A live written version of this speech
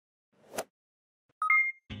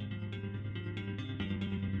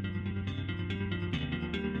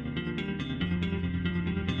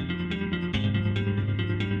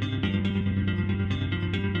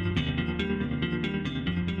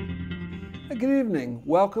good evening.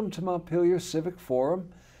 Welcome to Montpelier Civic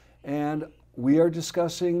Forum, and we are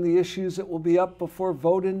discussing the issues that will be up before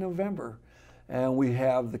vote in November. And we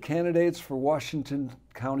have the candidates for Washington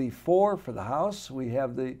County 4 for the House. We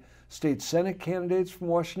have the state Senate candidates from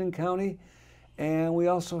Washington County, and we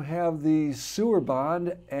also have the sewer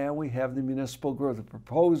bond, and we have the municipal growth, the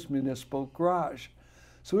proposed municipal garage.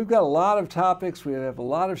 So we've got a lot of topics. We have a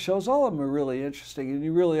lot of shows. All of them are really interesting, and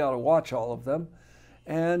you really ought to watch all of them.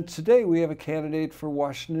 And today we have a candidate for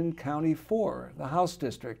Washington County 4, the House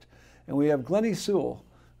District. And we have Glennie Sewell,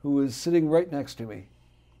 who is sitting right next to me.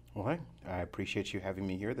 Well, I appreciate you having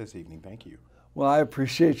me here this evening. Thank you. Well, I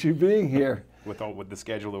appreciate you being here. With the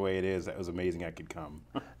schedule the way it is, that was amazing I could come.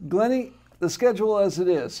 Glennie, the schedule as it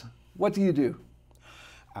is, what do you do?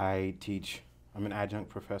 I'm an adjunct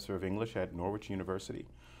professor of English at Norwich University.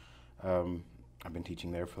 I've been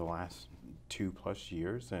teaching there for the last 2+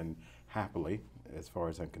 years, and happily, as far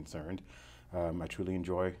as I'm concerned. I truly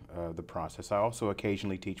enjoy the process. I also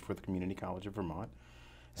occasionally teach for the Community College of Vermont.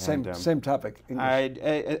 Same topic, English.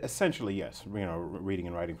 Essentially, yes. You know, reading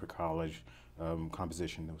and writing for college,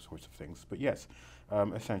 composition, those sorts of things. But yes,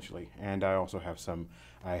 essentially. And I also have some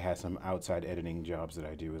outside editing jobs that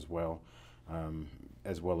I do as well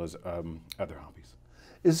as other hobbies.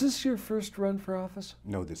 Is this your first run for office?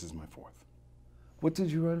 No, this is my 4th. What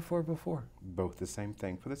did you run for before? Both the same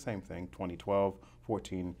thing, 2012,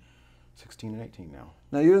 14, 16, and 18 now.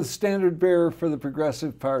 Now you're the standard bearer for the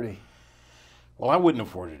Progressive Party. Well, I wouldn't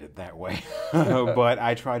have worded it that way, but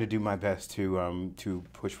I try to do my best to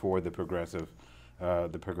push forward the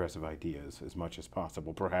progressive ideas as much as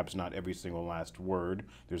possible. Perhaps not every single last word.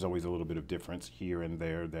 There's always a little bit of difference here and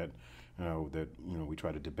there that we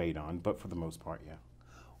try to debate on, but for the most part, yeah.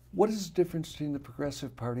 What is the difference between the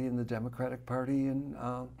Progressive Party and the Democratic Party in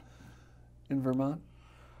Vermont?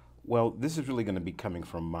 Well, this is really going to be coming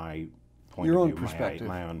from my point Your of own view, perspective.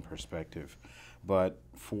 my own perspective. But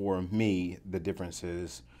for me, the difference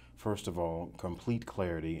is, first of all, complete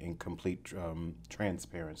clarity and complete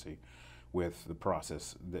transparency with the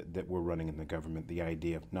process that we're running in the government. The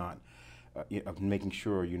idea of not of making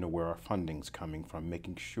sure you know where our funding's coming from,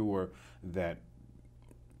 making sure that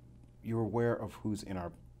you're aware of who's in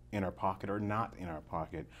our pocket or not in our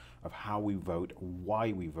pocket, of how we vote,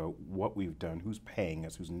 why we vote, what we've done, who's paying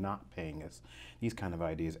us, who's not paying us, these kind of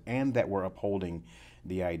ideas, and that we're upholding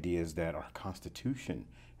the ideas that our Constitution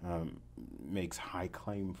makes high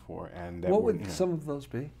claim for. And that what would some of those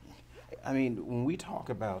be? I mean, when we talk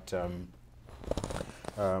about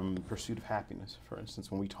pursuit of happiness, for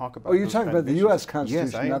instance, when we talk about... Oh, you're talking about the U.S.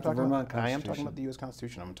 Constitution, yes, not the Vermont Constitution. I am talking about the U.S.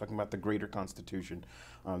 Constitution. I'm talking about the greater Constitution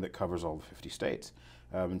that covers all the 50 states.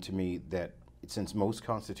 To me, that since most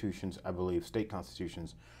constitutions, I believe, state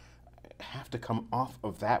constitutions, have to come off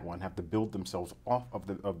of that one, have to build themselves off of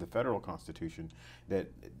the federal Constitution, that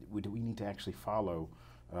we need to actually follow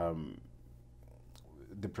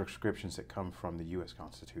the prescriptions that come from the U.S.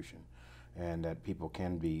 Constitution, and that people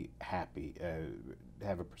can be happy,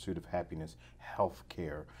 have a pursuit of happiness, health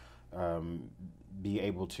care, be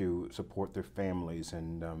able to support their families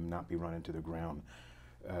and not be run into the ground,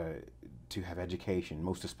 to have education,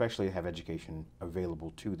 most especially have education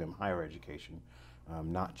available to them, higher education,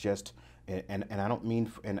 not just, and I don't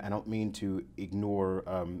mean to ignore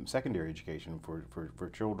secondary education for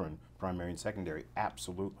children, primary and secondary,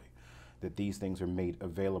 absolutely, that these things are made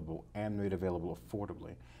available and made available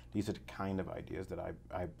affordably. These are the kind of ideas that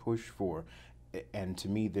I push for, and to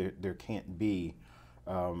me there can't be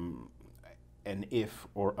an if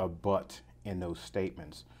or a but in those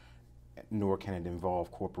statements, nor can it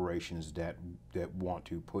involve corporations that want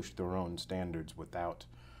to push their own standards without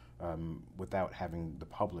having the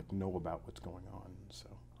public know about what's going on. So,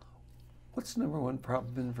 what's the #1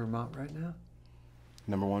 problem in Vermont right now?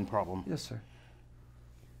 #1 problem? Yes, sir.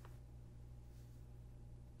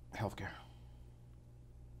 Healthcare.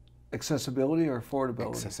 Accessibility or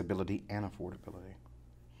affordability? Accessibility and affordability,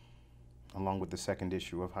 along with the second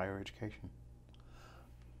issue of higher education.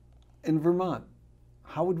 In Vermont,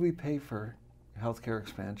 how would we pay for healthcare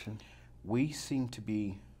expansion? We seem to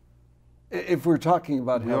be... If we're talking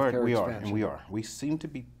about healthcare expansion. We are. We seem to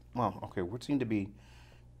be, we seem to be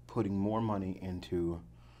putting more money into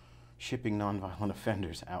shipping nonviolent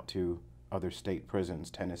offenders out to other state prisons,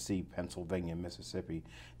 Tennessee, Pennsylvania, Mississippi,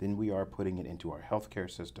 than we are putting it into our healthcare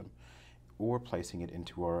system or placing it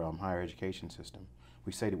into our higher education system.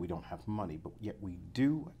 We say that we don't have money, but yet we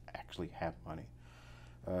do actually have money.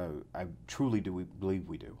 I truly do believe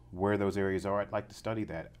we do. Where those areas are, I'd like to study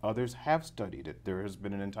that. Others have studied it. There has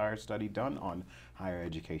been an entire study done on higher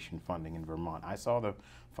education funding in Vermont. I saw the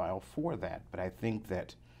file for that, but I think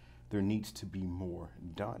that there needs to be more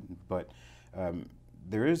done. But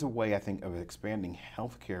There is a way, I think, of expanding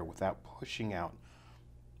health care without pushing out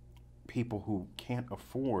people who can't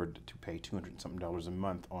afford to pay $200-something a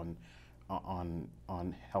month on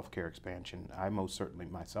healthcare expansion. I most certainly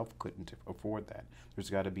myself couldn't afford that. There's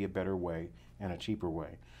got to be a better way and a cheaper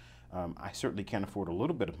way. I certainly can't afford a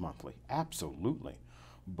little bit of monthly, absolutely.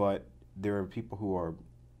 But there are people who are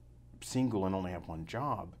single and only have one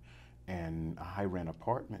job and a high rent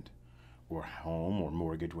apartment or home or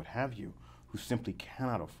mortgage, what have you, who simply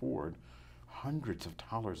cannot afford hundreds of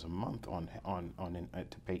dollars a month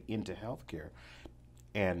to pay into health care,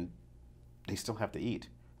 and they still have to eat.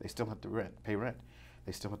 They still have to pay rent.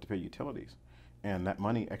 They still have to pay utilities. And that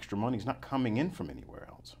money, extra money, is not coming in from anywhere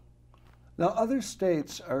else. Now, other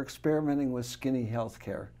states are experimenting with skinny health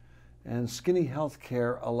care. And skinny health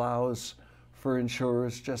care allows for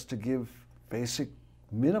insurers just to give basic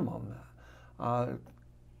minimum.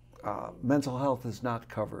 Mental health is not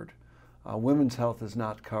covered. Women's health is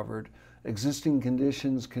not covered. Existing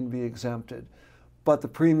conditions can be exempted. But the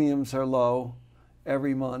premiums are low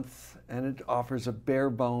every month, and it offers a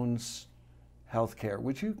bare bones health care.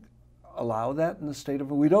 Would you allow that in the state of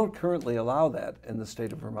Vermont? We don't currently allow that in the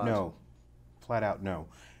state of Vermont. No, flat out no.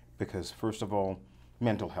 Because first of all,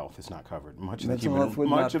 mental health is not covered. Much of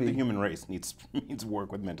the human race needs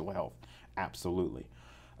work with mental health. Absolutely.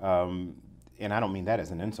 And I don't mean that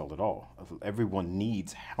as an insult at all. Everyone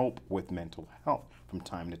needs help with mental health from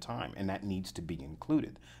time to time, and that needs to be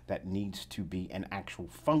included. That needs to be an actual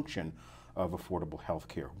function of affordable health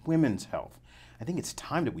care. Women's health. I think it's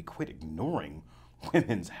time that we quit ignoring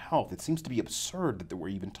women's health. It seems to be absurd that we're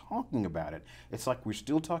even talking about it. It's like we're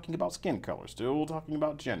still talking about skin color, still talking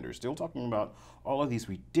about gender, still talking about all of these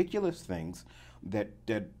ridiculous things that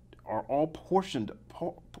are all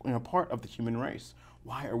part of the human race.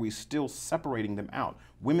 Why are we still separating them out?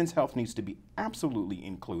 Women's health needs to be absolutely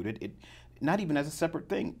included. Not even as a separate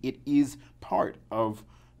thing. It is part of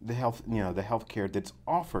the health, the health care that's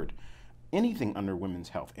offered. Anything under women's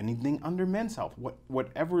health, anything under men's health,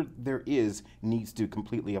 whatever there is needs to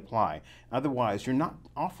completely apply. Otherwise, you're not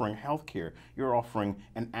offering health care. You're offering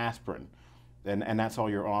an aspirin, and that's all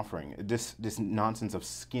you're offering. This nonsense of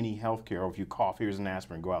skinny health care, or if you cough, here's an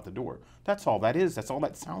aspirin, go out the door. That's all that is. That's all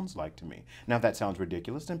that sounds like to me. Now, if that sounds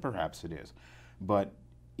ridiculous, then perhaps it is. But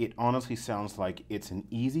it honestly sounds like it's an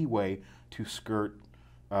easy way to skirt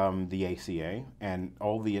the ACA and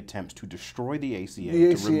all the attempts to destroy the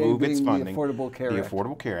ACA, to remove its funding, the Affordable Care Act.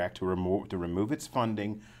 Affordable Care Act, to remove its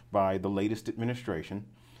funding by the latest administration,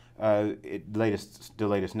 the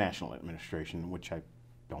latest national administration, which I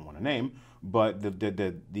don't want to name, but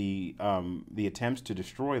the attempts to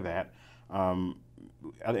destroy that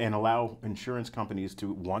and allow insurance companies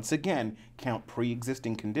to once again count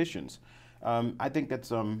pre-existing conditions. I think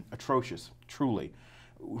that's atrocious, truly.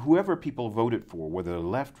 Whoever people voted for, whether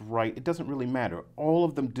left, right, it doesn't really matter. All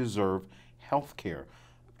of them deserve health care,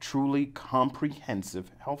 truly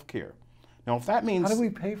comprehensive health care. Now, if that means... How do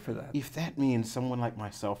we pay for that? If that means someone like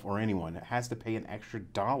myself or anyone has to pay an extra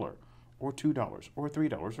 $1 or $2 or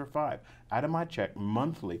 $3 or $5 out of my check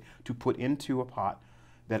monthly to put into a pot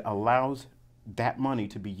that allows that money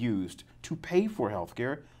to be used to pay for health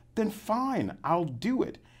care, then fine, I'll do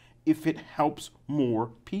it if it helps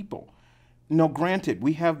more people. Now, granted,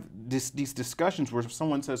 we have these discussions where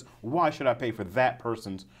someone says, "Why should I pay for that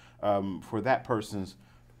person's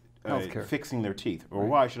fixing their teeth?" Or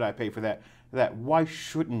 "Why should I pay for that?" Why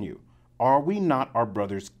shouldn't you? Are we not our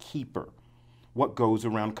brother's keeper? What goes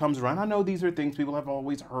around comes around. I know these are things people have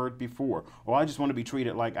always heard before. "Oh, I just want to be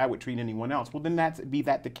treated like I would treat anyone else." Well, then be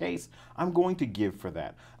that the case. I'm going to give for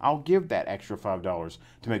that. I'll give that extra $5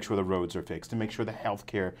 to make sure the roads are fixed, to make sure the health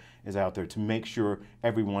care is out there, to make sure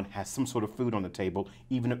everyone has some sort of food on the table,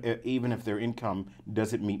 even if their income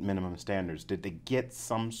doesn't meet minimum standards. Did they get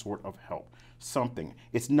some sort of help? Something.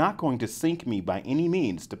 It's not going to sink me by any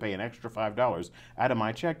means to pay an extra $5 out of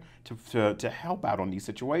my check to help out on these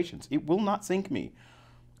situations. It will not sink me.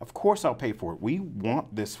 Of course I'll pay for it. We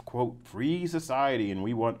want this, quote, free society, and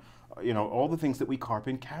we want, all the things that we carp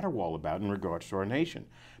and caterwaul about in regards to our nation.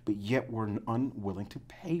 But yet we're unwilling to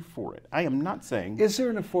pay for it. I am not saying... Is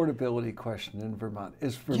there an affordability question in Vermont?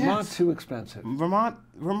 Is Vermont too expensive? Vermont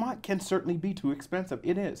can certainly be too expensive.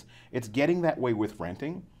 It is. It's getting that way with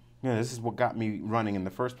renting. This is what got me running in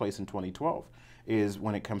the first place in 2012, is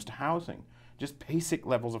when it comes to housing, just basic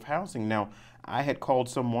levels of housing. Now, I had called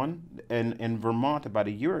someone in Vermont about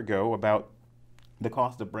a year ago about the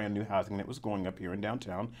cost of brand new housing that was going up here in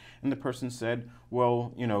downtown, and the person said,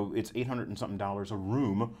 well, it's $800 and something a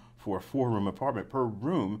room for a 4-room apartment per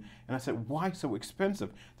room. And I said, why so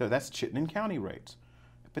expensive? That's Chittenden County rates.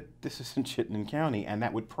 But this is in Chittenden County, and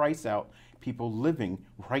that would price out people living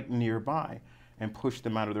right nearby and push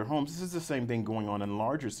them out of their homes. This is the same thing going on in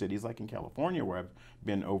larger cities like in California, where I've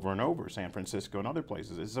been over and over, San Francisco and other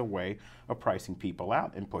places. It's a way of pricing people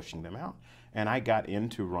out and pushing them out. And I got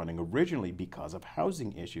into running originally because of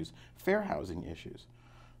housing issues, fair housing issues.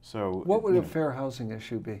 So what would a fair housing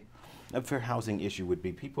issue be? A fair housing issue would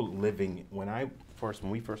be people living, when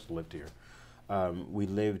we first lived here, we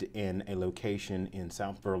lived in a location in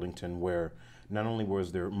South Burlington where not only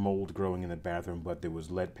was there mold growing in the bathroom, but there was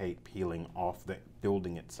lead paint peeling off the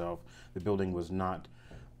building itself. The building was not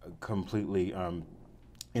completely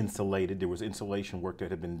insulated. There was insulation work that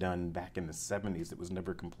had been done back in the 70s that was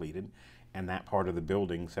never completed. And that part of the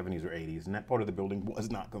building, 70s or 80s, and that part of the building was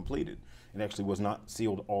not completed. It actually was not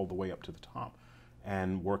sealed all the way up to the top.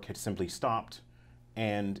 And work had simply stopped.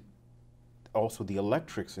 And also the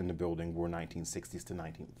electrics in the building were 1960s to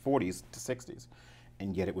 1940s to 60s.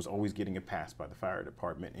 And yet it was always getting a pass by the fire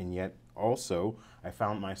department. And yet also I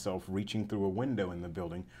found myself reaching through a window in the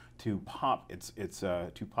building to pop its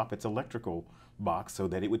electrical box so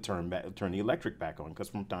that it would turn the electric back on, because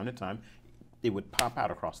from time to time it would pop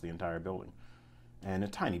out across the entire building. And a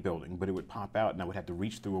tiny building, but it would pop out, and I would have to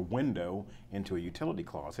reach through a window into a utility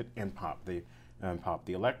closet and pop the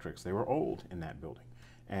electrics. They were old in that building.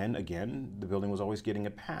 And again, the building was always getting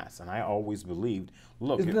a pass, and I always believed,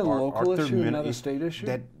 look, isn't it a local issue, not a state issue?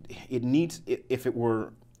 That it needs, if it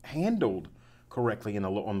were handled correctly at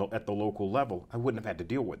the local level, I wouldn't have had to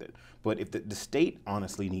deal with it. But if the state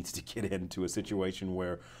honestly needs to get into a situation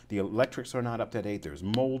where the electrics are not up to date, there's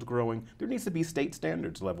mold growing, there needs to be state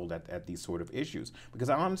standards leveled at these sort of issues. Because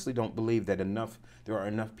I honestly don't believe that there are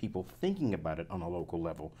enough people thinking about it on a local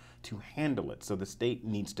level to handle it. So the state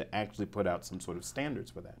needs to actually put out some sort of standards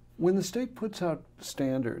for that. When the state puts out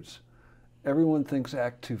standards, everyone thinks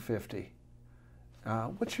Act 250.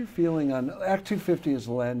 What's your feeling on Act 250 is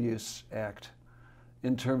a land use act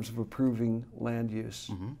in terms of approving land use?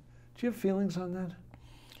 Mm-hmm. Do you have feelings on that?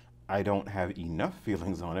 I don't have enough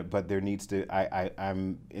feelings on it, but there needs to.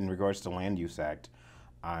 I'm in regards to Land Use Act.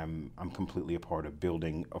 I'm completely a part of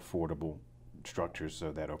building affordable structures,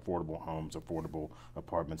 so that affordable homes, affordable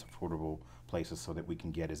apartments, affordable places, so that we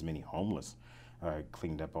can get as many homeless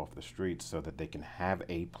cleaned up off the streets, so that they can have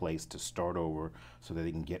a place to start over, so that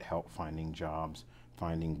they can get help finding jobs,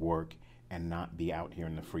 finding work, and not be out here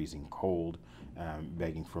in the freezing cold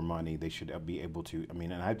begging for money. They should be able to,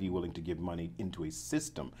 and I'd be willing to give money into a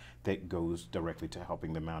system that goes directly to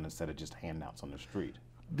helping them out instead of just handouts on the street.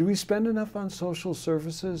 Do we spend enough on social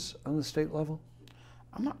services on the state level?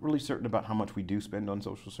 I'm not really certain about how much we do spend on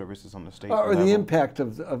social services on the state level. Or the impact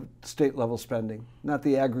of state level spending, not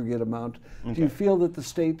the aggregate amount. Okay. Do you feel that the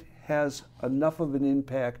state has enough of an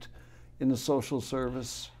impact in the social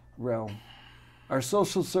service realm? Are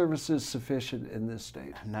social services sufficient in this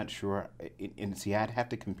state? I'm not sure. And see, I'd have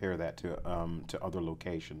to compare that to other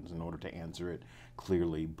locations in order to answer it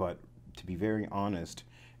clearly. But to be very honest,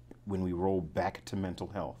 when we roll back to mental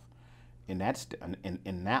health, in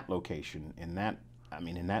that location, in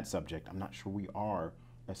that subject, I'm not sure we are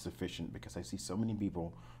as sufficient, because I see so many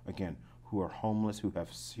people, again, who are homeless, who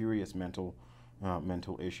have serious mental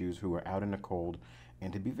issues, who are out in the cold.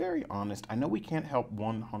 And to be very honest, I know we can't help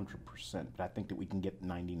 100%, but I think that we can get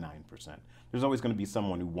 99%. There's always going to be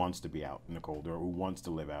someone who wants to be out in the cold, or who wants to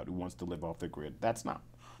live out, who wants to live off the grid.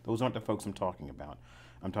 Those aren't the folks I'm talking about.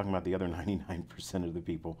 I'm talking about the other 99% of the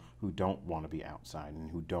people who don't want to be outside, and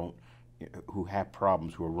who have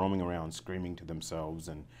problems, who are roaming around screaming to themselves,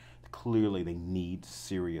 and clearly they need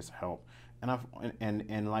serious help.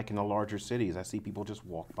 And like in the larger cities, I see people just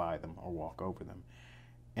walk by them or walk over them.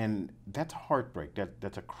 And that's heartbreak.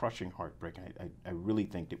 That's a crushing heartbreak. I really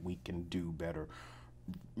think that we can do better.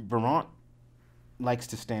 Vermont likes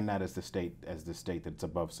to stand out as the state that's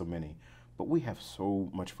above so many, but we have so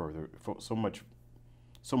much further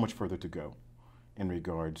to go in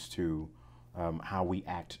regards to how we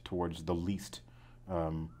act towards the least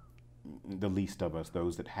of us,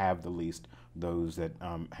 those that have the least, those that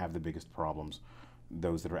have the biggest problems,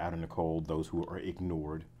 those that are out in the cold, those who are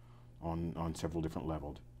ignored on several different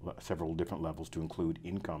levels, to include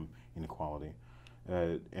income inequality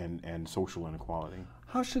and social inequality.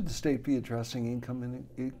 How should the state be addressing income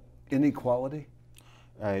inequality?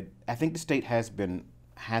 I think the state has been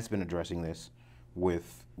addressing this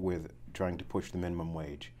with trying to push the minimum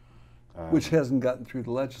wage, which hasn't gotten through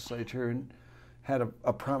the legislature, and had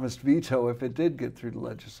a promised veto if it did get through the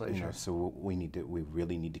legislature. So we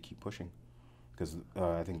really need to keep pushing, because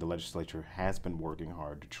I think the legislature has been working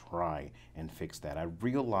hard to try and fix that. I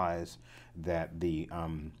realize that the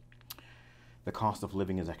the cost of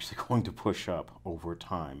living is actually going to push up over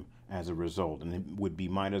time as a result, and it would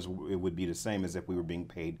be the same as if we were being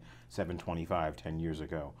paid $7.25 10 years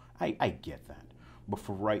ago. I get that, but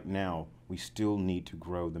for right now, we still need to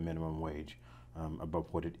grow the minimum wage above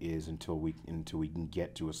what it is until we can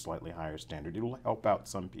get to a slightly higher standard. It will help out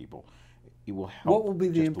some people. It will help. What will be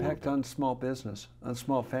the impact on small business, on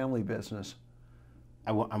small family business?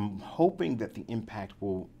 I'm hoping that the impact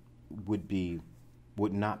would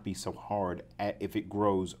not be so hard if it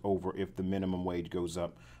grows over, if the minimum wage goes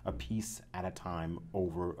up a piece at a time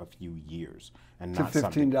over a few years, and to not $15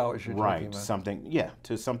 something, you're talking right, about.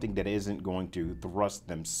 to something that isn't going to thrust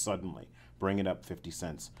them suddenly, bring it up 50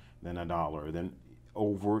 cents, then $1, then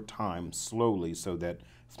over time, slowly, so that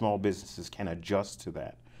small businesses can adjust to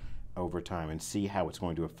that over time and see how it's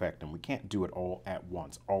going to affect them. We can't do it all at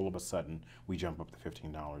once. All of a sudden, we jump up to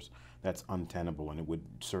 $15. That's untenable, and it would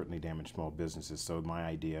certainly damage small businesses. So my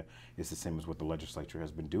idea is the same as what the legislature has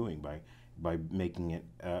been doing by making it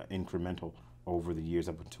incremental over the years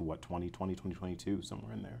up until what, 2020, 2022,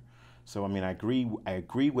 somewhere in there. So I mean, I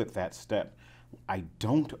agree with that step. I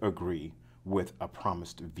don't agree with a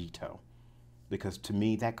promised veto, because to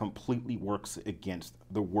me that completely works against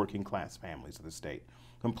the working class families of the state.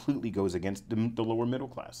 Completely goes against the lower middle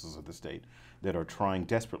classes of the state that are trying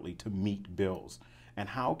desperately to meet bills. And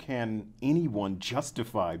how can anyone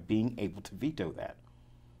justify being able to veto that?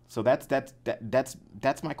 So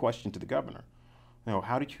that's my question to the governor. You know,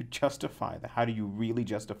 how do you justify that? How do you really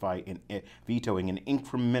justify vetoing an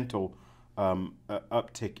incremental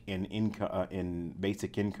uptick in income, in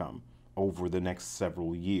basic income over the next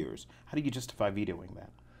several years? How do you justify vetoing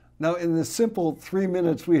that? Now, in the simple 3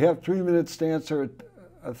 minutes, we have 3 minutes to answer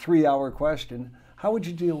a 3-hour question. How would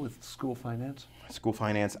you deal with school finance? School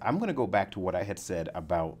finance, I'm going to go back to what I had said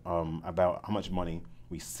about how much money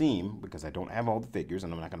we seem, because I don't have all the figures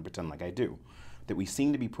and I'm not going to pretend like I do, that we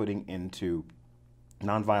seem to be putting into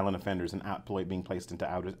nonviolent offenders and being placed into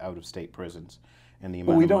out-of-state prisons. And the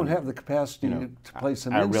amount But we of don't money, have the capacity to place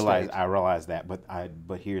them I in realize state. I realize that,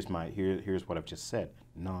 but here's what I've just said: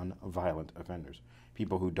 non-violent offenders,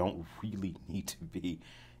 people who don't really need to be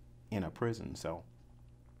in a prison. So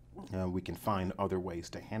we can find other ways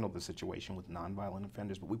to handle the situation with nonviolent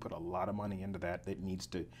offenders, but we put a lot of money into that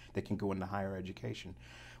that can go into higher education.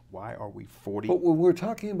 Why are we 40? But when we're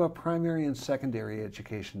talking about primary and secondary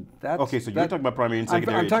education, that's... Okay, so you're talking about primary and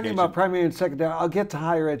secondary I'm education. talking about primary and secondary. I'll get to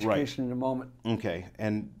higher education in a moment. Okay,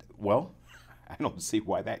 and well, I don't see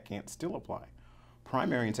why that can't still apply.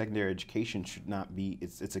 Primary and secondary education should not be,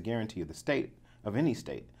 it's a guarantee of the state, of any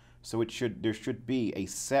state. So there should be a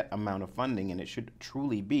set amount of funding, and it should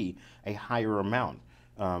truly be a higher amount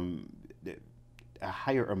of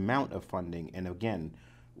funding. And again,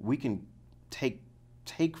 we can take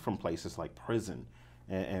from places like prison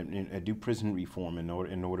and do prison reform in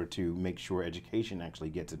order to make sure education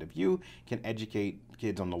actually gets it. If you can educate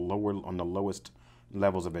kids on the lowest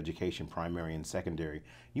levels of education, primary and secondary,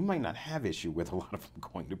 you might not have issue with a lot of them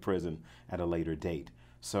going to prison at a later date.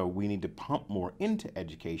 So we need to pump more into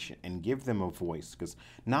education and give them a voice, because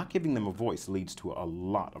not giving them a voice leads to a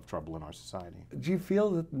lot of trouble in our society. Do you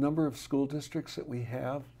feel that the number of school districts that we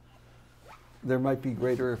have, there might be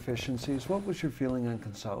greater efficiencies? What was your feeling on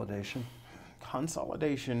consolidation?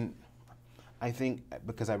 Consolidation, I think,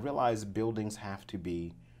 because I realize buildings have to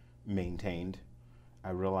be maintained.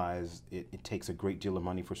 I realize it takes a great deal of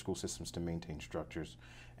money for school systems to maintain structures.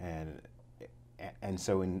 And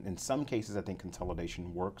so in some cases, I think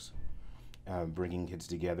consolidation works, bringing kids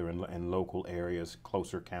together in local areas,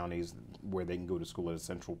 closer counties where they can go to school at a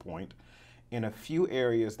central point. In a few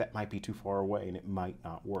areas, that might be too far away and it might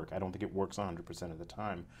not work. I don't think it works 100% of the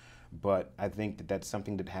time, but I think that that's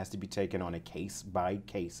something that has to be taken on a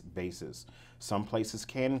case-by-case basis. Some places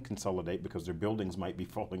can consolidate because their buildings might be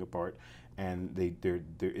falling apart, and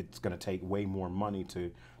it's going to take way more money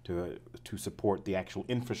to support the actual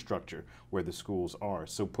infrastructure where the schools are.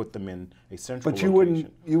 So put them in a central location.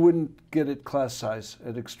 But you wouldn't get it class size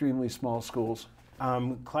at extremely small schools.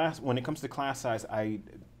 When it comes to class size,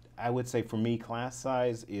 I would say for me, class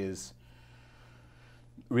size is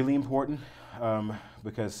really important,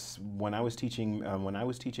 because when I was teaching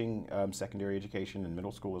secondary education and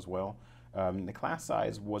middle school as well, the class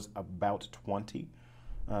size was about 20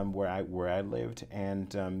 where I lived, and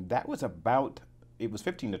that was it was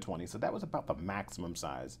 15 to 20, so that was about the maximum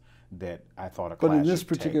size that I thought a class should take. But in this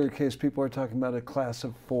particular case, people are talking about a class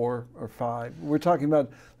of 4 or 5. We're talking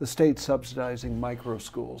about the state subsidizing micro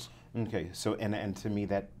schools. Okay, so and to me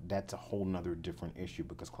that's a whole nother different issue,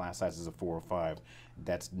 because class sizes of 4 or 5,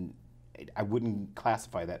 I wouldn't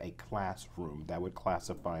classify that a classroom. That would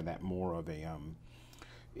classify that more of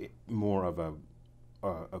more of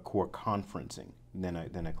a core conferencing than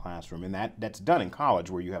a classroom, and that's done in college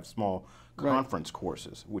where you have small conference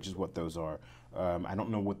courses, which is what those are. I don't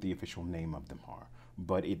know what the official name of them are,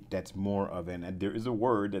 but that's more of and there is a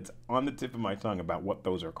word that's on the tip of my tongue about what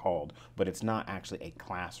those are called, but it's not actually a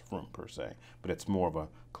classroom per se, but it's more of a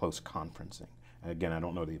close conferencing. And again, I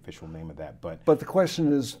don't know the official name of that, but the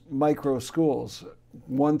question is micro schools,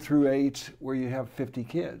 1 through 8, where you have 50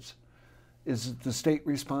 kids. Is it the state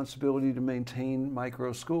responsibility to maintain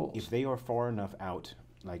micro schools? If they are far enough out,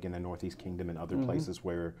 like in the Northeast Kingdom and other places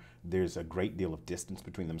where there's a great deal of distance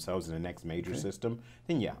between themselves and the next major system,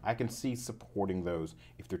 then yeah, I can see supporting those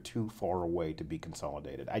if they're too far away to be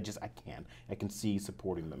consolidated. I can see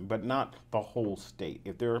supporting them, but not the whole state.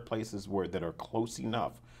 If there are places that are close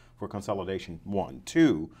enough for consolidation, 1.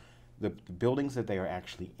 2, the buildings that they are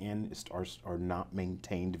actually in are not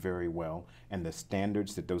maintained very well, and the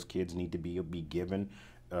standards that those kids need to be given,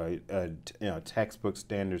 textbook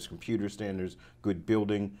standards, computer standards, good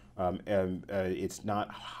building. It's not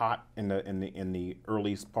hot in the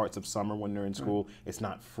early parts of summer when they're in school. It's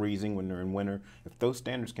not freezing when they're in winter. If those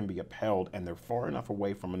standards can be upheld and they're far enough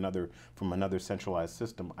away from another centralized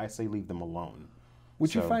system, I say leave them alone.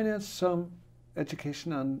 Would you finance some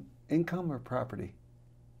education on income or property?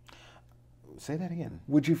 Say that again.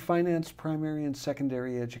 Would you finance primary and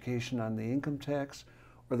secondary education on the income tax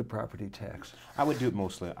or the property tax? I would do it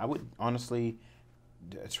mostly. I would honestly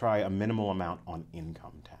try a minimal amount on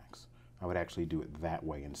income tax. I would actually do it that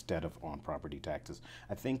way instead of on property taxes.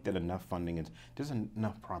 I think that there's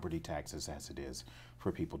enough property taxes as it is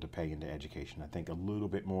for people to pay into education. I think a little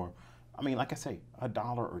bit more, I mean, like I say,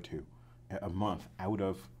 $1 or $2 a month out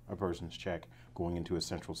of a person's check going into a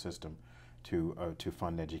central system to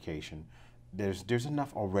fund education. There's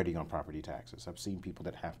enough already on property taxes. I've seen people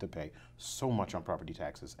that have to pay so much on property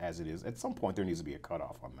taxes as it is. At some point, there needs to be a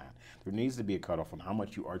cutoff on that. There needs to be a cutoff on how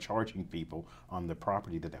much you are charging people on the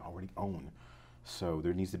property that they already own. So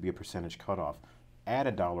there needs to be a percentage cutoff. Add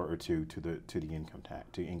 $1 or $2 to the income tax,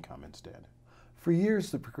 to income instead. For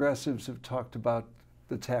years, the progressives have talked about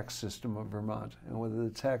the tax system of Vermont and whether the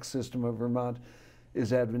tax system of Vermont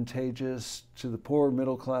is advantageous to the poor,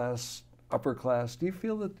 middle class, upper class. Do you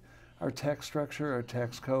feel that our tax structure, our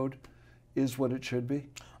tax code, is what it should be?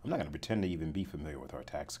 I'm not going to pretend to even be familiar with our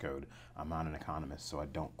tax code. I'm not an economist, so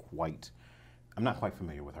I'm not quite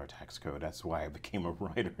familiar with our tax code. That's why I became a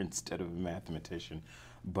writer instead of a mathematician.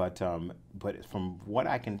 But from what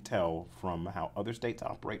I can tell from how other states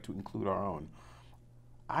operate, to include our own,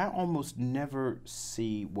 I almost never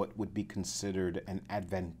see what would be considered an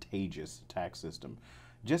advantageous tax system.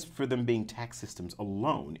 Just for them being tax systems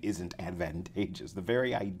alone isn't advantageous. The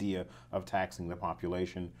very idea of taxing the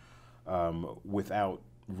population without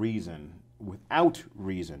reason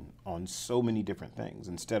on so many different things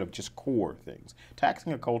instead of just core things.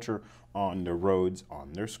 Taxing a culture on their roads,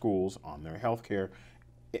 on their schools, on their health care,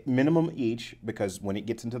 minimum each, because when it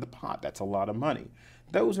gets into the pot, that's a lot of money.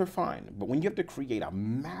 Those are fine. But when you have to create a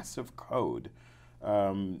massive code,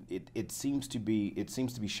 it seems to be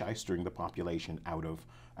shystering the population out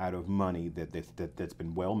of money that's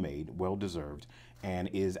been well made, well deserved, and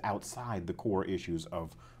is outside the core issues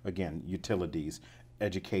of, again, utilities,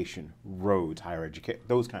 education, roads, higher education,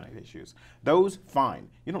 those kind of issues. Those, fine.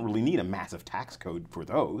 You don't really need a massive tax code for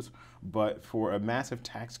those, but for a massive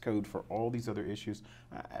tax code for all these other issues,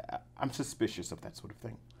 I'm suspicious of that sort of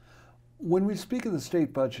thing. When we speak of the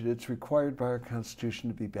state budget, it's required by our Constitution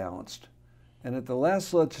to be balanced. And at the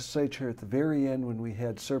last legislature, at the very end, when we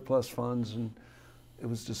had surplus funds and it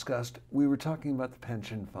was discussed, we were talking about the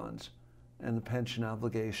pension funds and the pension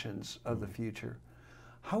obligations of the future.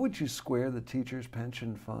 How would you square the teacher's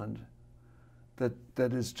pension fund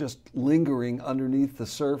that is just lingering underneath the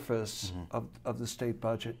surface of the state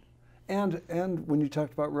budget? And when you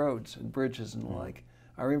talked about roads and bridges and the like,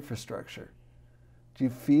 our infrastructure, do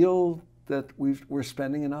you feel that we're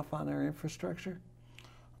spending enough on our infrastructure?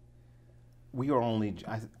 We are only,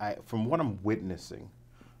 from what I'm witnessing,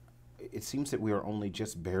 it seems that we are only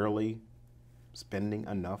just barely spending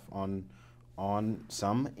enough on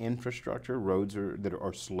some infrastructure. Roads that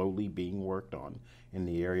are slowly being worked on in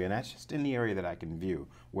the area, and that's just in the area that I can view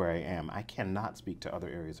where I am. I cannot speak to other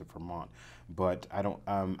areas of Vermont, but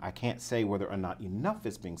I can't say whether or not enough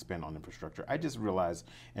is being spent on infrastructure. I just realize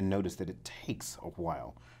and notice that it takes a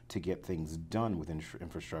while to get things done with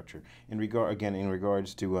infrastructure. In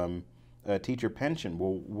regards to teacher pension,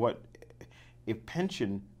 well, what if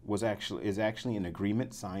pension is actually an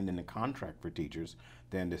agreement signed in a contract for teachers?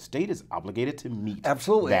 Then the state is obligated to meet.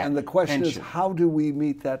 Absolutely, that and the question pension. is, how do we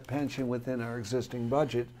meet that pension within our existing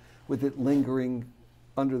budget, with it lingering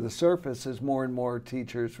under the surface as more and more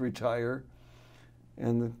teachers retire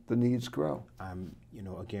and the needs grow. You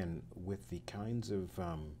know, again, with the kinds of,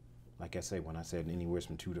 like I say, when I said anywhere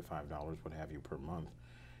from $2 to $5, what have you, per month,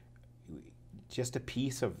 just a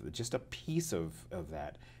piece of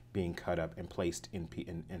that being cut up and placed in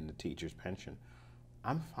the teacher's pension,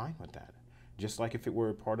 I'm fine with that. Just like if it were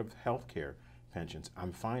a part of health care pensions,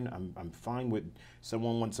 I'm fine. I'm fine with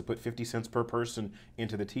someone wants to put 50 cents per person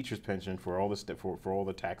into the teacher's pension for all for all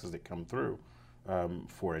the taxes that come through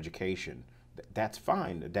for education. That's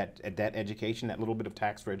fine. That education, that little bit of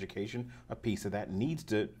tax for education, a piece of that needs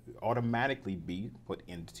to automatically be put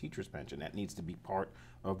into teacher's pension. That needs to be part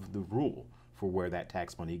of the rule for where that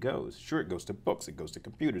tax money goes. Sure, it goes to books, it goes to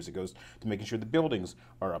computers, it goes to making sure the buildings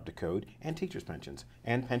are up to code, and teachers' pensions,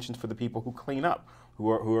 and pensions for the people who clean up, who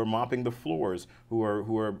are mopping the floors,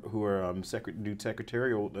 do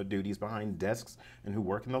secretarial duties behind desks, and who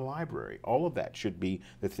work in the library. All of that should be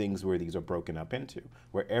the things where these are broken up into,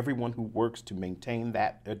 where everyone who works to maintain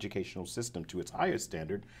that educational system to its highest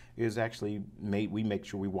standard is actually we make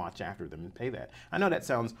sure we watch after them and pay that. I know that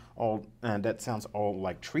sounds all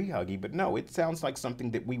like tree huggy, but no, it sounds like something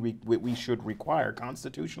that we should require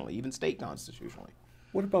constitutionally, even state constitutionally.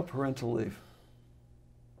 What about parental leave?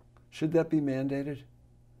 Should that be mandated?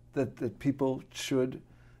 That people should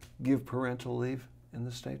give parental leave in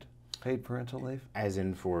the state? Paid parental leave? As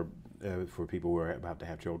in for people who are about to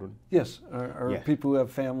have children? Yes, or Yeah. people who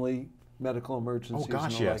have family medical emergencies. Oh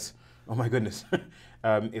gosh, and the yes. Oh my goodness.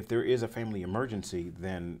 If there is a family emergency,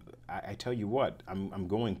 then I tell you what, I'm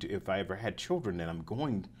going to. If I ever had children, then I'm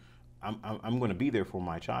going to be there for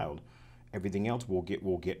my child. Everything else will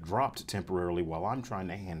get dropped temporarily while I'm trying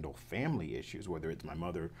to handle family issues, whether it's my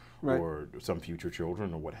mother Right. or some future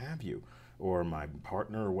children or what have you, or my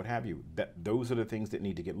partner or what have you. Those are the things that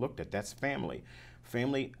need to get looked at. That's family.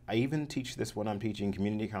 Family. I even teach this when I'm teaching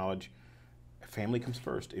community college. Family comes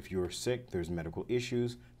first. If you're sick, there's medical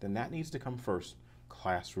issues, then that needs to come first.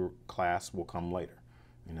 Class will come later,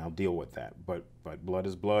 and I'll deal with that. But blood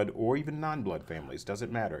is blood, or even non-blood families,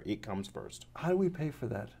 doesn't matter. It comes first. How do we pay for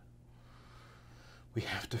that? We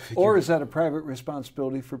have to figure. Or is that a private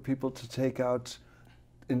responsibility for people to take out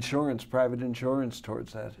insurance, private insurance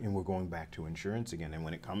towards that? And we're going back to insurance again. And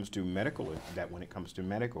when it comes to medical,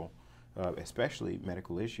 especially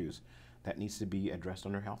medical issues, that needs to be addressed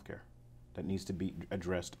under healthcare. That needs to be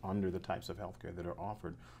addressed under the types of healthcare that are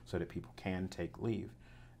offered, so that people can take leave,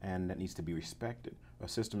 and that needs to be respected. A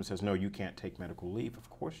system that says no, you can't take medical leave. Of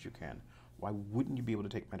course you can. Why wouldn't you be able to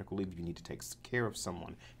take medical leave if you need to take care of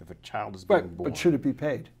someone? If a child is being born, But should it be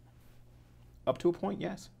paid? Up to a point,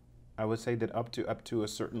 yes. I would say that up to a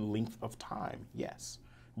certain length of time, yes.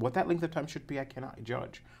 What that length of time should be, I cannot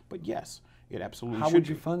judge. But yes, it absolutely should. How would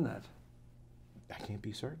you be. fund that? I can't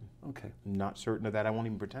be certain. Okay. I'm not certain of that. I won't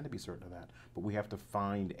even pretend to be certain of that. But we have to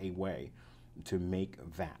find a way to make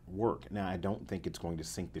that work. Now, I don't think it's going to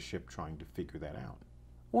sink the ship trying to figure that out.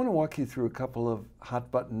 I want to walk you through a couple of hot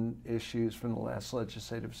button issues from the last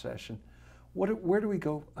legislative session. Where do we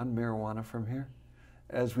go on marijuana from here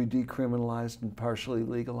as we decriminalized and partially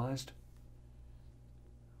legalized?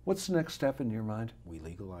 What's the next step in your mind? We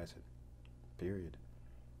legalize it, period.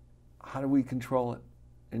 How do we control it?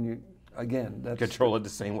 And that's control it the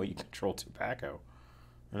same way you control tobacco.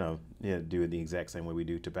 Do it the exact same way we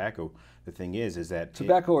do tobacco. The thing is that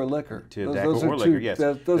tobacco or liquor. Those are liquor. Yes,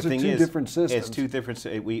 those are two different systems. It's two different.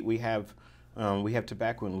 We have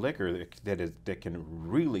tobacco and liquor that can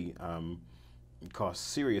really cause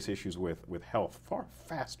serious issues with health far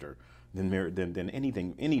faster than any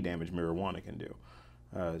damage marijuana can do.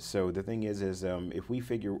 So the thing is if we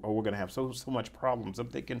figure, we're going to have so much problems, I'm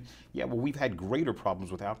thinking, yeah, well, we've had greater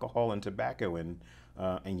problems with alcohol and tobacco, and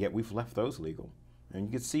yet we've left those legal. And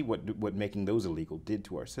you can see what making those illegal did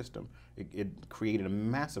to our system. It created a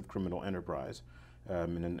massive criminal enterprise,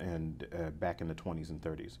 and back in the 20s and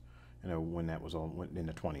 30s, when that was all in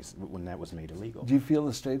the 20s, when that was made illegal. Do you feel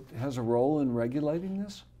the state has a role in regulating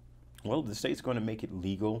this? Well, the state's going to make it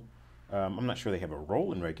legal. I'm not sure they have a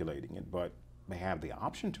role in regulating it, but they have the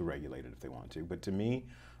option to regulate it if they want to. But to me,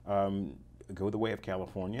 go the way of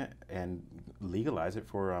California and legalize it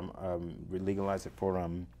for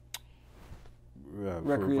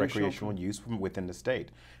recreational use from within the state.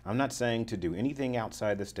 I'm not saying to do anything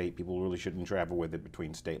outside the state. People really shouldn't travel with it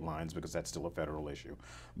between state lines, because that's still a federal issue.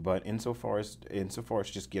 But insofar as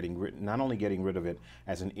just not only getting rid of it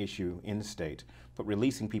as an issue in the state, but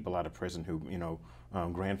releasing people out of prison who've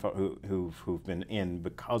been in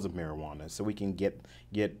because of marijuana, so we can get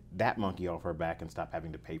that monkey off our back and stop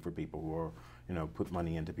having to pay for people who are put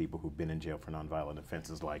money into people who've been in jail for nonviolent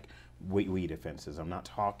offenses like weed offenses. I'm not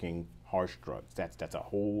talking harsh drugs. That's a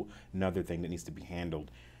whole another thing that needs to be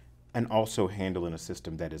handled, and also handled in a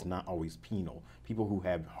system that is not always penal. People who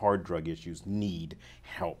have hard drug issues need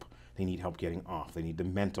help. They need help getting off. They need the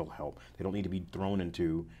mental help. They don't need to be thrown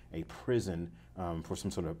into a prison for some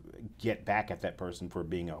sort of get back at that person for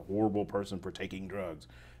being a horrible person for taking drugs.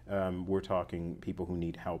 We're talking people who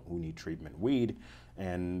need help, who need treatment. Weed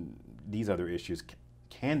and these other issues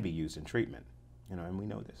can be used in treatment, and we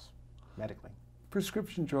know this medically.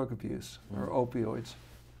 Prescription drug abuse or opioids.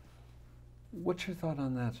 What's your thought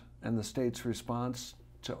on that and the state's response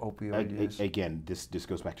to opioid use? Again, this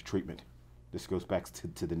goes back to treatment. This goes back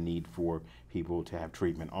to the need for people to have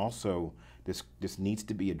treatment. Also, this needs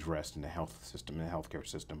to be addressed in the health system, in the healthcare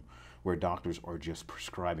system, where doctors are just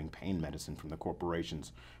prescribing pain medicine from the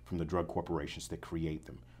corporations, from the drug corporations that create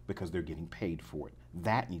them, because they're getting paid for it.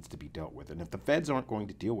 That needs to be dealt with. And if the feds aren't going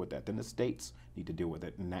to deal with that, then the states need to deal with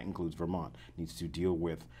it, and that includes Vermont, needs to deal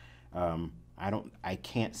with. I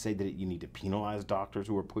can't say that you need to penalize doctors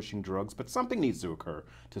who are pushing drugs, but something needs to occur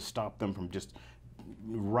to stop them from just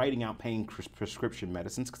writing out paying prescription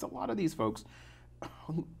medicines, because a lot of these folks,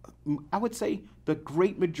 I would say the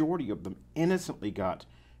great majority of them innocently got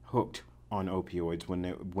hooked on opioids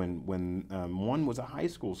when one was a high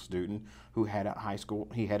school student who had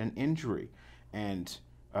an injury, and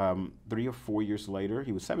 3 or 4 years later,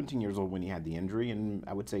 he was 17 years old when he had the injury, and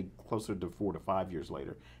I would say closer to 4 to 5 years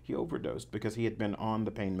later, he overdosed because he had been on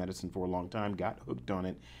the pain medicine for a long time, got hooked on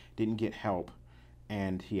it, didn't get help,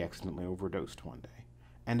 and he accidentally overdosed one day.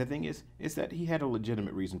 And the thing is that he had a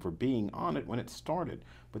legitimate reason for being on it when it started,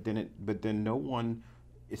 but then no one,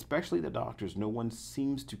 especially the doctors, no one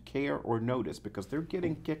seems to care or notice, because they're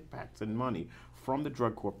getting kickbacks and money from the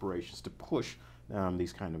drug corporations to push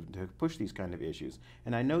these kind of issues.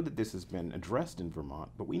 And I know that this has been addressed in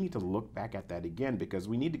Vermont, but we need to look back at that again, because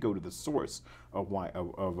we need to go to the source of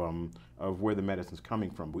where the medicine's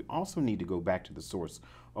coming from. We also need to go back to the source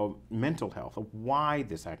of mental health, of why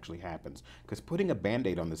this actually happens, because putting a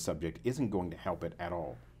Band-Aid on this subject isn't going to help it at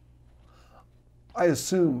all. I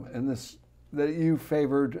assume that you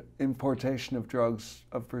favored importation of drugs,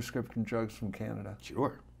 of prescription drugs from Canada.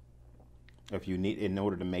 Sure. If you need, in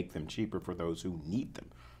order to make them cheaper for those who need them,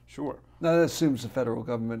 sure. Now that assumes the federal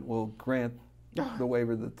government will grant the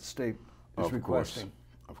waiver that the state is requesting.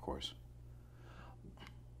 Of course.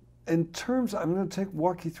 In terms, I'm going to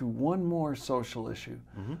walk you through one more social issue.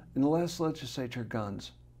 Mm-hmm. In the last legislature,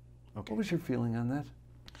 guns. Okay. What was your feeling on that?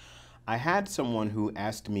 I had someone who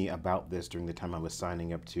asked me about this during the time I was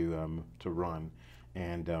signing up to run,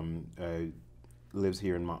 and lives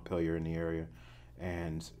here in Montpelier in the area,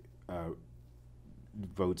 and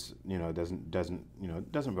votes,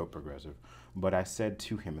 doesn't vote progressive. But I said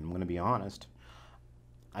to him, and I'm going to be honest,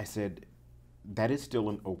 I said, that is still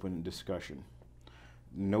an open discussion.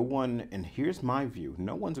 No one, and here's my view,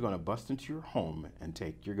 no one's going to bust into your home and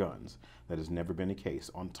take your guns. That has never been the case.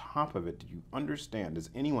 On top of it, do you understand, does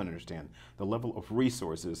anyone understand the level of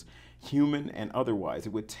resources, human and otherwise,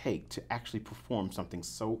 it would take to actually perform something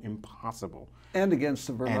so impossible? And against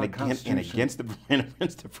the Vermont Constitution. And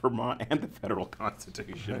against the Vermont and the federal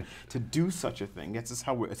Constitution. Right. To do such a thing, it's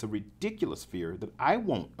a ridiculous fear that I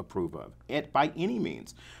won't approve of, by any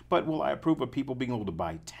means. But will I approve of people being able to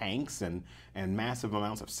buy tanks and massive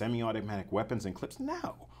amounts of semi-automatic weapons and clips?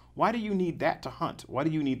 No. Why do you need that to hunt? Why do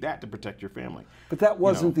you need that to protect your family? But that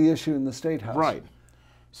wasn't the issue in the State House. Right.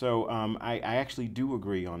 So I actually do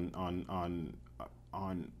agree on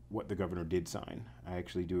what the governor did sign. I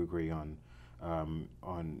actually do agree on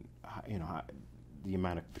the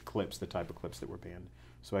amount of the clips, the type of clips that were banned.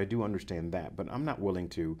 So I do understand that, but I'm not willing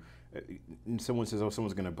to. Someone says, "Oh,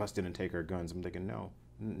 someone's going to bust in and take our guns." I'm thinking, no,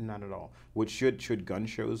 not at all. Should gun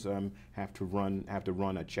shows have to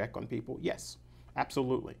run a check on people? Yes,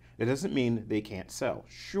 absolutely. It doesn't mean they can't sell.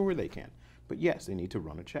 Sure, they can, but yes, they need to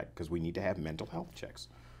run a check, because we need to have mental health checks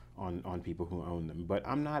on people who own them. But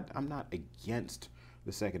I'm not against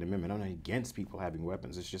the Second Amendment. I'm not against people having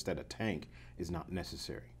weapons. It's just that a tank is not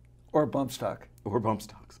necessary. Or bump stock. Or bump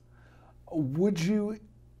stocks. Would you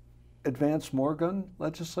advance more gun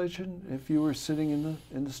legislation if you were sitting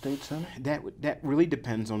in the state Senate? That really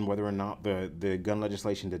depends on whether or not the gun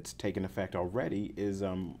legislation that's taken effect already is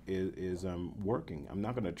working. I'm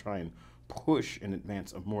not going to try and push in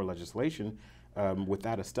advance of more legislation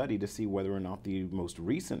without a study to see whether or not the most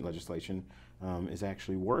recent legislation is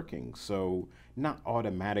actually working. So not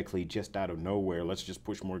automatically, just out of nowhere, let's just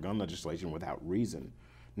push more gun legislation without reason.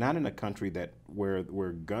 Not in a country where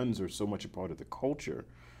guns are so much a part of the culture.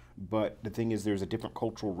 But the thing is, there's a different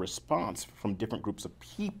cultural response from different groups of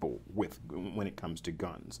people when it comes to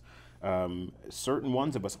guns. Certain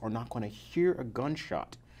ones of us are not going to hear a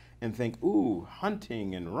gunshot and think, ooh,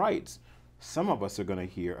 hunting and rights. Some of us are going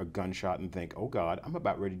to hear a gunshot and think, oh God, I'm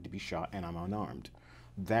about ready to be shot and I'm unarmed.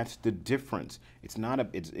 That's the difference. It's not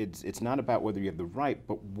about whether you have the right,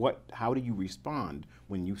 but how do you respond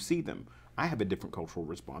when you see them? I have a different cultural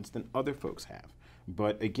response than other folks have.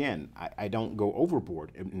 But again, I don't go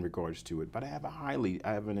overboard in regards to it, but I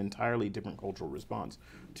have an entirely different cultural response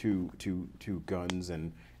to guns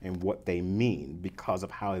and what they mean because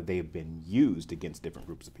of how they've been used against different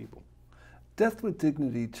groups of people. Death with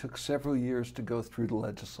dignity took several years to go through the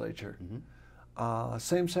legislature. Mm-hmm.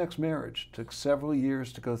 Same-sex marriage took several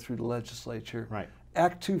years to go through the legislature. Right.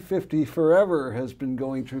 Act 250 forever has been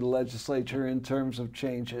going through the legislature in terms of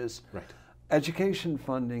changes. Right. Education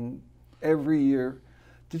funding every year.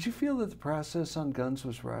 Did you feel that the process on guns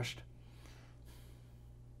was rushed?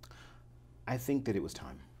 I think that it was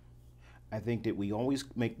time. I think that we always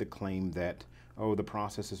make the claim that, oh, the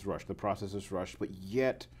process is rushed, but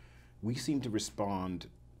yet we seem to respond,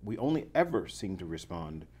 we only ever seem to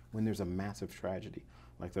respond when there's a massive tragedy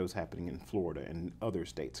like those happening in Florida and other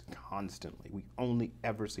states constantly. We only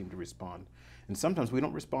ever seem to respond. And sometimes we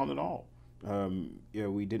don't respond at all.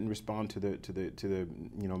 We didn't respond to the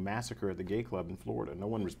massacre at the gay club in Florida. No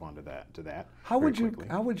one responded to that. How would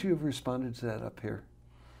you have responded to that up here?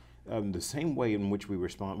 The same way in which we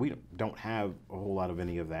respond. We don't have a whole lot of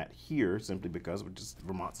any of that here, simply because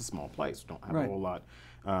Vermont's a small place. We don't have a whole lot.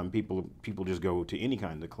 People just go to any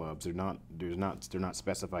kind of clubs. They're not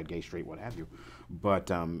specified gay, straight, what have you. But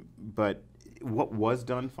what was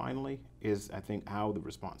done finally is, I think, how the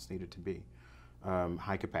response needed to be.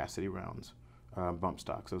 High capacity rounds, bump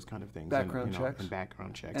stocks, those kind of things. Background checks. And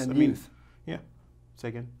background checks. And youth. Yeah. Say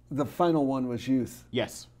again? The final one was youth.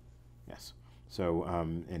 Yes. So,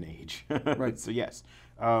 and age. Right. So yes.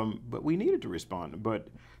 But we needed to respond. But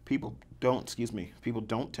people don't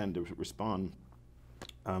tend to respond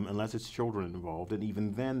unless it's children involved. And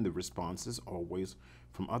even then, the response is always,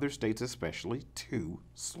 from other states especially, too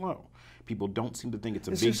slow. People don't seem to think it's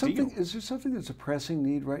a big deal. Is there something that's a pressing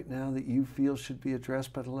need right now that you feel should be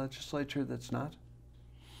addressed by the legislature that's not?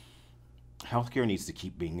 Healthcare needs to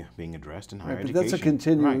keep being addressed in higher education. But that's a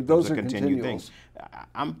continuing. Right, those are continued continuals. things.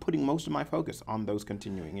 I'm putting most of my focus on those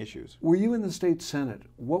continuing issues. Were you in the state Senate?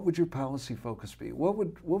 What would your policy focus be? What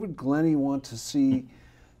would Glennie want to see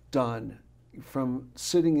done from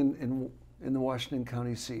sitting in the Washington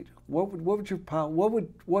County seat? What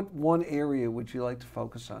one area would you like to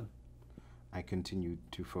focus on? I continue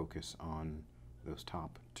to focus on those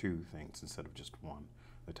top two things instead of just one.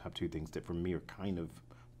 The top two things that for me are kind of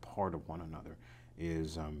part of one another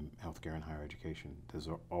is healthcare and higher education. Those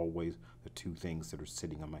are always the two things that are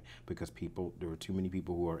sitting on my, because there are too many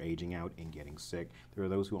people who are aging out and getting sick. There are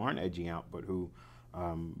those who aren't aging out but who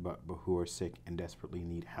are sick and desperately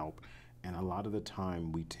need help. And a lot of the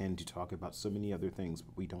time we tend to talk about so many other things,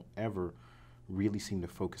 but we don't ever really seem to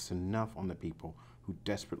focus enough on the people who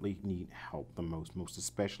desperately need help the most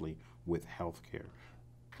especially with health care.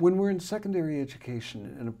 When we're in secondary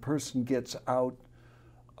education and a person gets out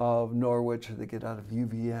of Norwich or they get out of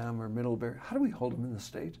UVM or Middlebury, how do we hold them in the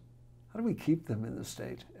state? How do we keep them in the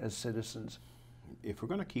state as citizens? If we're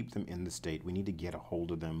going to keep them in the state, we need to get a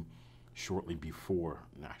hold of them shortly before,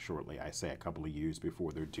 not shortly, I say a couple of years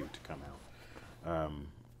before they're due to come out.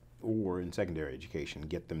 Or in secondary education,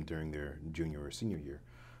 get them during their junior or senior year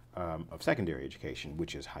of secondary education,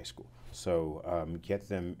 which is high school. So get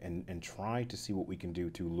them and try to see what we can do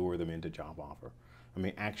to lure them into job offer. I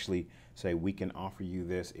mean, actually say, we can offer you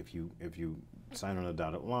this if you sign on a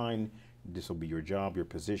dotted line. This will be your job, your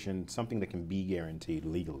position, something that can be guaranteed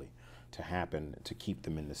legally to happen to keep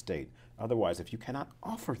them in the state. Otherwise, if you cannot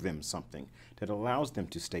offer them something that allows them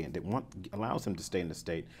to stay in, allows them to stay in the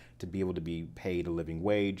state, to be able to be paid a living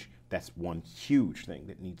wage, that's one huge thing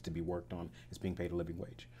that needs to be worked on, is being paid a living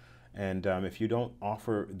wage. And if you don't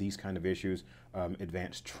offer these kind of issues,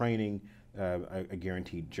 advanced training, a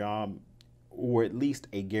guaranteed job, or at least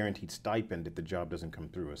a guaranteed stipend if the job doesn't come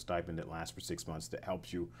through, a stipend that lasts for 6 months that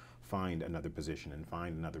helps you find another position and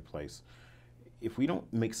find another place. If we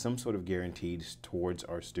don't make some sort of guarantees towards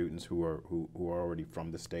our students who are already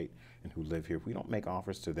from the state and who live here, if we don't make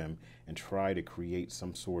offers to them and try to create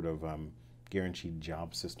some sort of guaranteed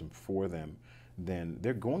job system for them, then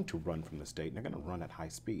they're going to run from the state, and they're going to run at high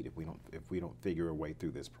speed if we don't figure a way through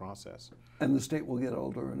this process. And the state will get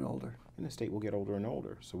older and older. And the state will get older and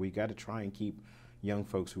older. So we got to try and keep young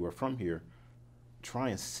folks who are from here try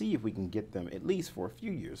and see if we can get them at least for a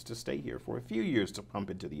few years to stay here, for a few years to pump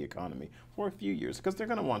into the economy, for a few years, because they're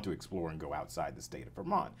going to want to explore and go outside the state of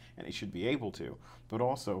Vermont, and they should be able to. But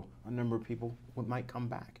also, a number of people might come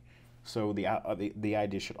back. So the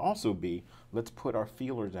idea should also be, let's put our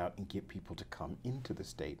feelers out and get people to come into the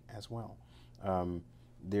state as well. I've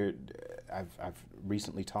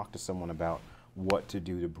recently talked to someone about what to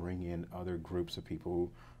do to bring in other groups of people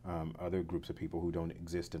who don't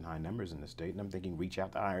exist in high numbers in the state. And I'm thinking, reach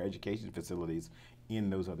out to higher education facilities in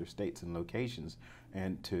those other states and locations,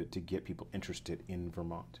 and to get people interested in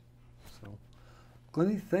Vermont. So,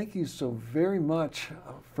 Glennie, thank you so very much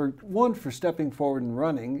for, one, for stepping forward and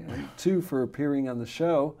running, and two, for appearing on the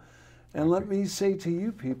show. And let me say to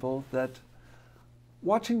you people that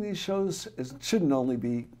watching these shows shouldn't only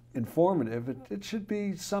be informative, it should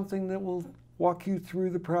be something that will walk you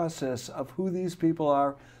through the process of who these people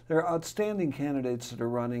are. They're outstanding candidates that are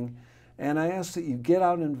running, and I ask that you get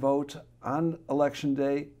out and vote on Election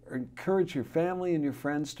Day, or encourage your family and your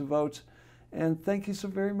friends to vote, and thank you so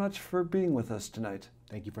very much for being with us tonight.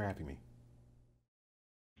 Thank you for having me.